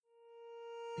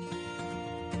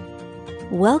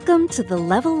Welcome to the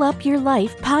Level Up Your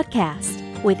Life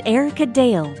podcast with Erika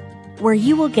Dale, where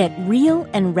you will get real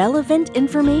and relevant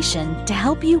information to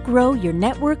help you grow your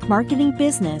network marketing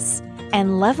business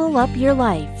and level up your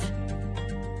life.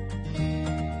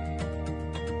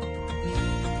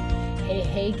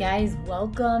 Hey guys,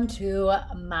 welcome to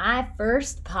my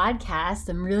first podcast.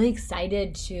 I'm really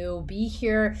excited to be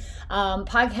here.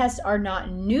 Podcasts are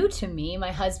not new to me.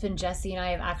 My husband Jesse and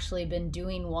I have actually been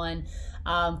doing one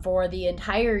for the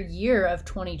entire year of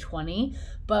 2020.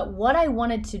 But what I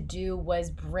wanted to do was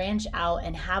branch out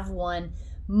and have one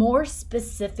more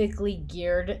specifically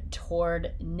geared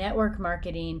toward network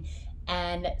marketing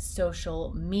and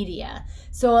social media.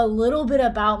 So a little bit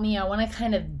about me. I want to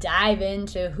kind of dive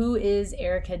into who is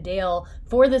Erika Dale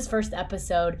for this first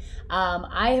episode.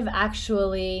 I have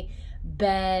actually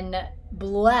been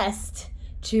blessed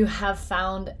to have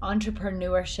found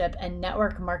entrepreneurship and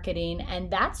network marketing,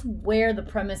 and that's where the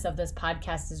premise of this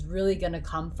podcast is really going to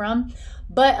come from.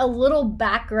 But a little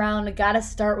background, I got to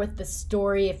start with the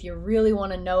story if you really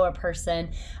want to know a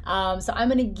person. So I'm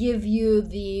going to give you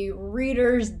the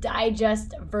Reader's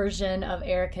Digest version of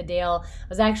Erika Dale. I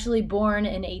was actually born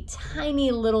in a tiny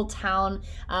little town,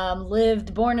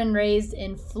 born and raised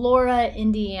in Flora,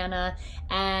 Indiana,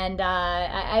 and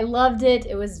I loved it.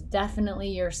 It was definitely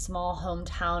your small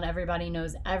hometown. Everybody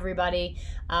knows everybody.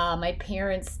 My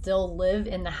parents still live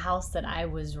in the house that I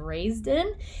was raised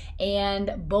in,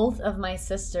 and both of my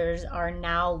sisters are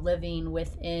now living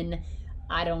within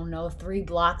 3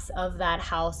 blocks of that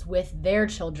house with their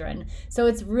children. So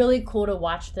it's really cool to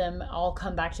watch them all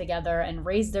come back together and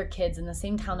raise their kids in the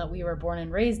same town that we were born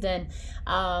and raised in,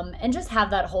 and just have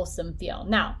that wholesome feel.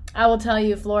 Now, I will tell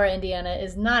you, Flora, Indiana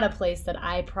is not a place that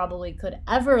I probably could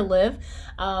ever live.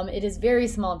 It is very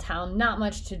small town, not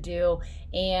much to do,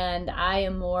 and I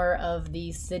am more of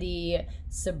the city,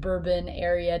 suburban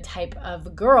area type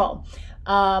of girl.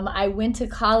 I went to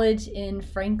college in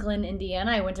Franklin,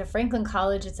 Indiana. I went to Franklin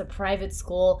College. It's a private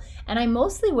school, and I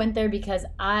mostly went there because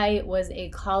I was a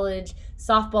college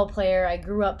softball player. I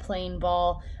grew up playing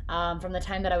ball from the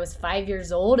time that I was 5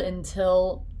 years old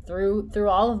until through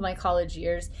all of my college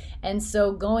years. And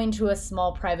so going to a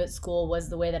small private school was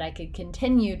the way that I could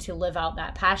continue to live out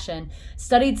that passion.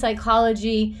 Studied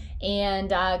psychology and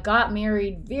got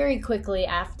married very quickly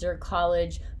after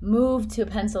college, moved to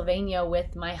Pennsylvania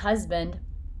with my husband.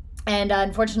 And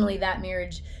unfortunately, that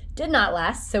marriage did not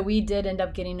last, so we did end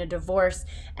up getting a divorce,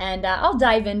 and I'll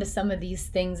dive into some of these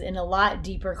things in a lot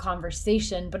deeper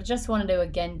conversation, but I just wanted to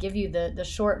again give you the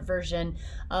short version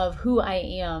of who I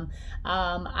am.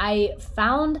 I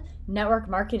found network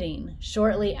marketing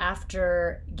shortly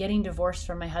after getting divorced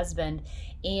from my husband,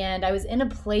 and I was in a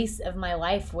place of my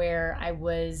life where I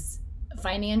was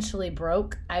financially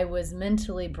broke, I was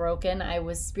mentally broken, I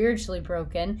was spiritually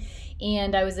broken,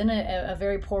 and I was in a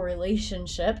very poor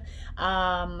relationship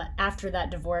after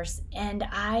that divorce, and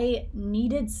I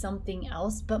needed something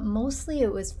else, but mostly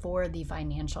it was for the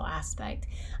financial aspect.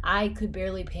 I could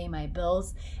barely pay my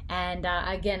bills, and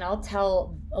again, I'll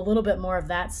tell a little bit more of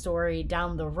that story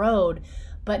down the road,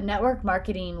 but network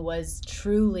marketing was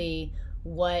truly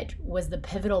what was the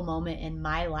pivotal moment in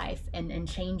my life and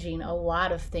changing a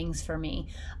lot of things for me.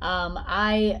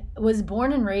 I was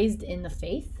born and raised in the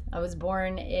faith. I was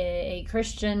born a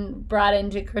Christian, brought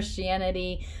into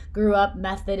Christianity, grew up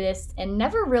Methodist, and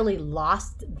never really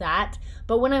lost that.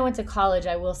 But when I went to college,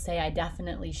 I will say I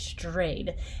definitely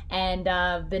strayed, and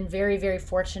been very, very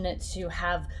fortunate to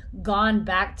have gone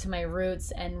back to my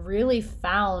roots and really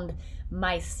found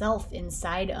myself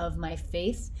inside of my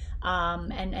faith,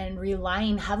 and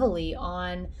relying heavily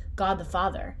on God the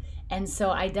Father. And so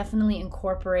I definitely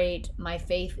incorporate my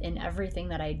faith in everything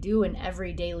that I do in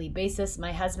every daily basis.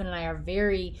 My husband and I are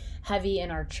very heavy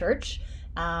in our church.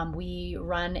 We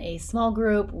run a small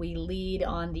group, we lead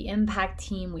on the impact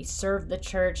team, we serve the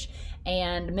church,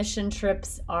 and mission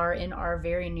trips are in our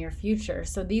very near future.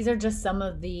 So these are just some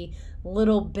of the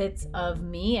little bits of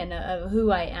me and of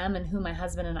who I am and who my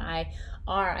husband and I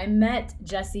are. I met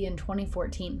Jesse in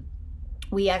 2014.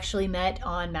 We actually met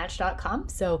on Match.com,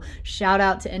 so shout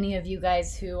out to any of you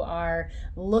guys who are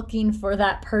looking for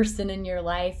that person in your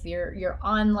life, your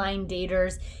online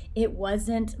daters. It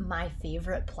wasn't my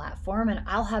favorite platform, and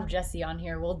I'll have Jesse on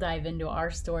here. We'll dive into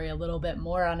our story a little bit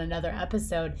more on another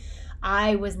episode.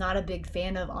 I was not a big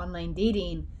fan of online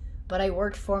dating, but I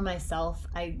worked for myself.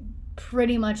 I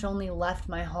pretty much only left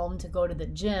my home to go to the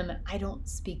gym, I don't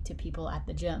speak to people at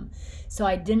the gym. So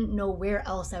I didn't know where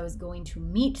else I was going to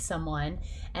meet someone.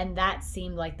 And that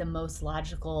seemed like the most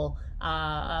logical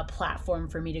platform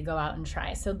for me to go out and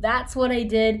try. So that's what I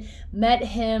did. Met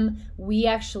him. We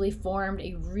actually formed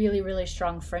a really, really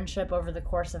strong friendship over the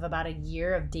course of about a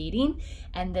year of dating.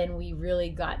 And then we really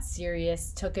got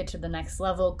serious, took it to the next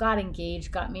level, got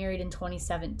engaged, got married in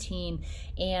 2017.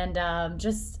 And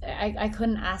I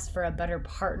couldn't ask for a better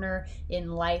partner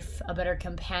in life, a better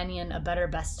companion, a better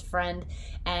best friend,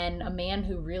 and a man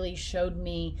who really showed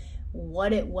me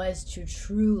what it was to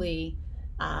truly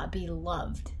be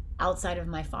loved outside of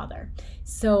my father.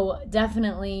 So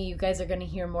definitely you guys are going to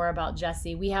hear more about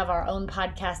Jesse. We have our own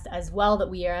podcast as well that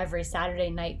we air every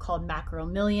Saturday night called Macro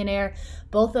Millionaire.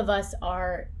 Both of us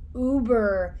are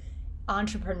uber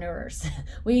entrepreneurs.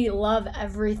 We love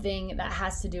everything that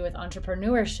has to do with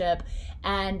entrepreneurship.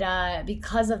 And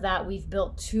because of that, we've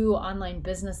built 2 online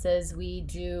businesses. We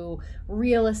do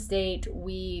real estate,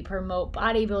 we promote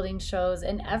bodybuilding shows,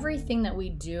 and everything that we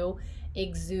do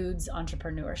exudes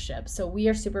entrepreneurship. So we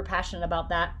are super passionate about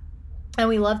that. And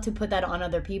we love to put that on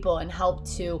other people and help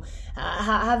to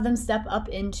have them step up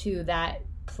into that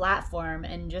platform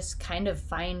and just kind of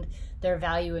find their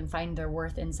value and find their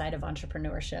worth inside of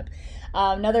entrepreneurship.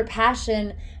 Another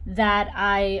passion that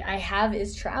I have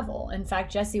is travel. In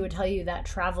fact, Jesse would tell you that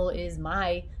travel is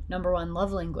my number 1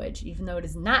 love language, even though it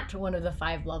is not one of the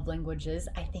 5 love languages.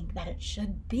 I think that it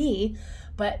should be,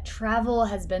 but travel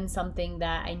has been something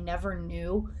that I never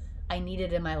knew I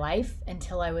needed in my life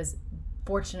until I was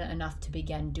fortunate enough to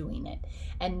begin doing it.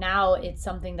 And now it's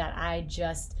something that I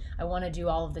want to do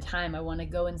all of the time. I want to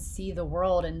go and see the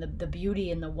world and the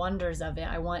beauty and the wonders of it.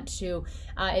 I want to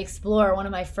explore. One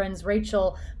of my friends,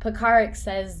 Rachel Pekarik,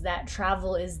 says that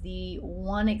travel is the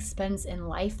one expense in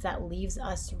life that leaves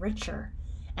us richer.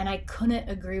 And I couldn't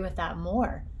agree with that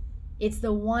more. It's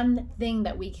the one thing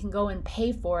that we can go and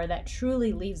pay for that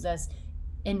truly leaves us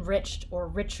enriched or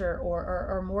richer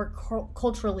or more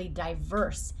culturally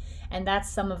diverse. And that's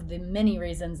some of the many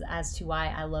reasons as to why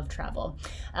I love travel.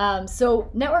 So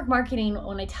network marketing,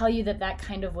 when I tell you that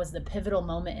kind of was the pivotal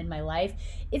moment in my life,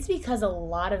 it's because a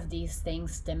lot of these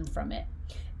things stemmed from it.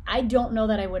 I don't know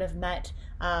that I would have met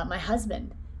my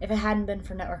husband if it hadn't been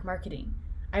for network marketing.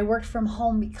 I worked from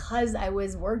home because I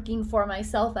was working for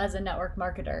myself as a network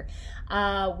marketer.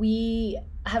 We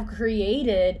have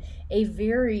created a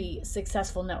very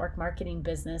successful network marketing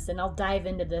business, and I'll dive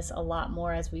into this a lot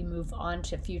more as we move on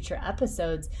to future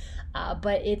episodes.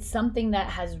 But it's something that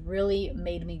has really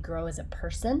made me grow as a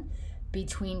person,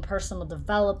 between personal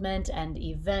development and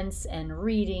events and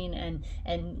reading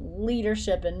and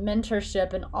leadership and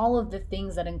mentorship and all of the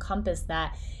things that encompass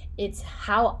that. It's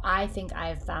how I think I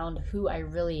have found who I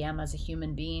really am as a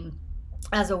human being,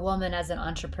 as a woman, as an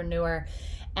entrepreneur.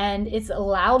 And it's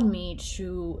allowed me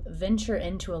to venture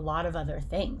into a lot of other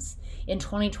things. In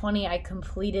 2020, I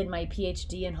completed my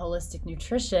PhD in holistic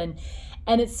nutrition.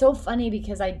 And it's so funny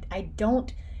because I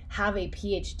don't have a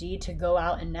PhD to go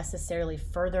out and necessarily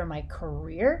further my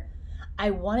career.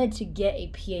 I wanted to get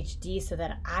a PhD so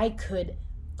that I could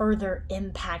further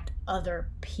impact other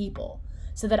people,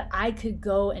 so that I could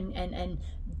go and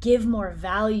give more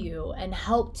value and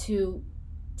help to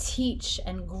teach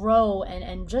and grow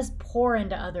and just pour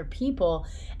into other people.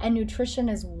 And nutrition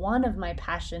is one of my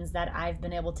passions that I've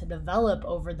been able to develop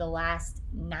over the last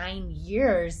 9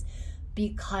 years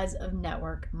because of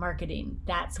network marketing.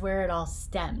 That's where it all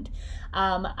stemmed.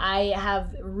 I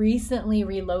have recently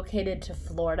relocated to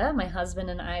Florida. My husband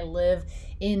and I live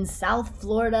in South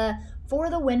Florida for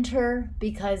the winter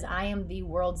because I am the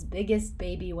world's biggest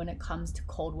baby when it comes to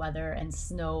cold weather and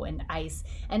snow and ice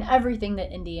and everything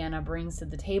that Indiana brings to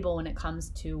the table when it comes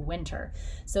to winter.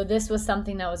 So this was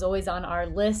something that was always on our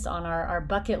list, on our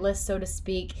bucket list, so to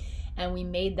speak. And we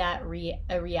made that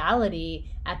a reality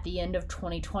at the end of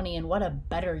 2020. And what a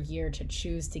better year to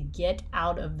choose to get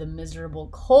out of the miserable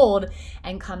cold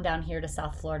and come down here to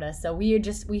South Florida. So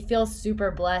we feel super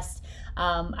blessed.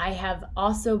 I have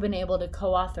also been able to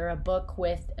co-author a book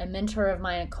with a mentor of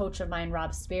mine, a coach of mine,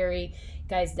 Rob Sperry.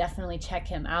 Guys, definitely check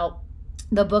him out.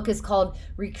 The book is called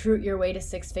Recruit Your Way to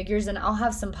Six Figures, and I'll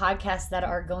have some podcasts that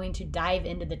are going to dive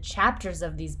into the chapters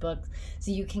of these books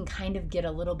so you can kind of get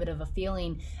a little bit of a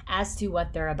feeling as to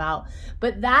what they're about.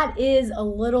 But that is a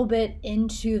little bit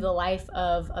into the life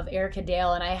of Erika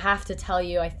Dale, and I have to tell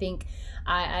you, I think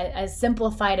as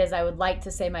simplified as I would like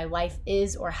to say my life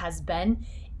is or has been,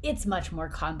 it's much more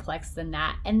complex than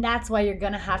that. And that's why you're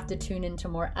going to have to tune into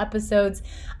more episodes.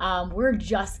 We're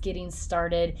just getting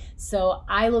started. So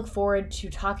I look forward to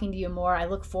talking to you more. I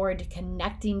look forward to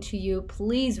connecting to you.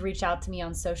 Please reach out to me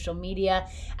on social media.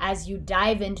 As you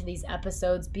dive into these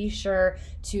episodes, be sure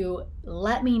to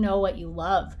let me know what you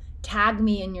love. Tag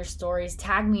me in your stories,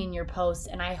 tag me in your posts,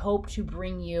 and I hope to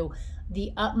bring you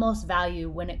the utmost value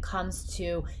when it comes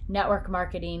to network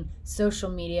marketing, social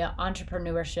media,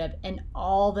 entrepreneurship, and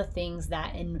all the things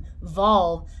that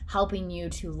involve helping you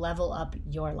to level up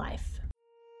your life.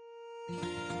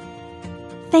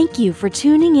 Thank you for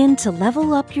tuning in to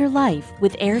Level Up Your Life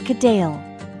with Erika Dale.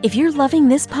 If you're loving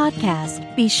this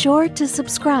podcast, be sure to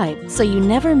subscribe so you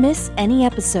never miss any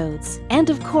episodes. And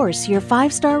of course, your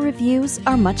 5-star reviews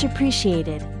are much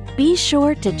appreciated. Be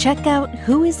sure to check out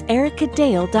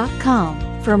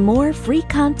whoiserikadale.com for more free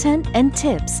content and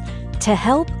tips to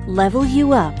help level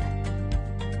you up.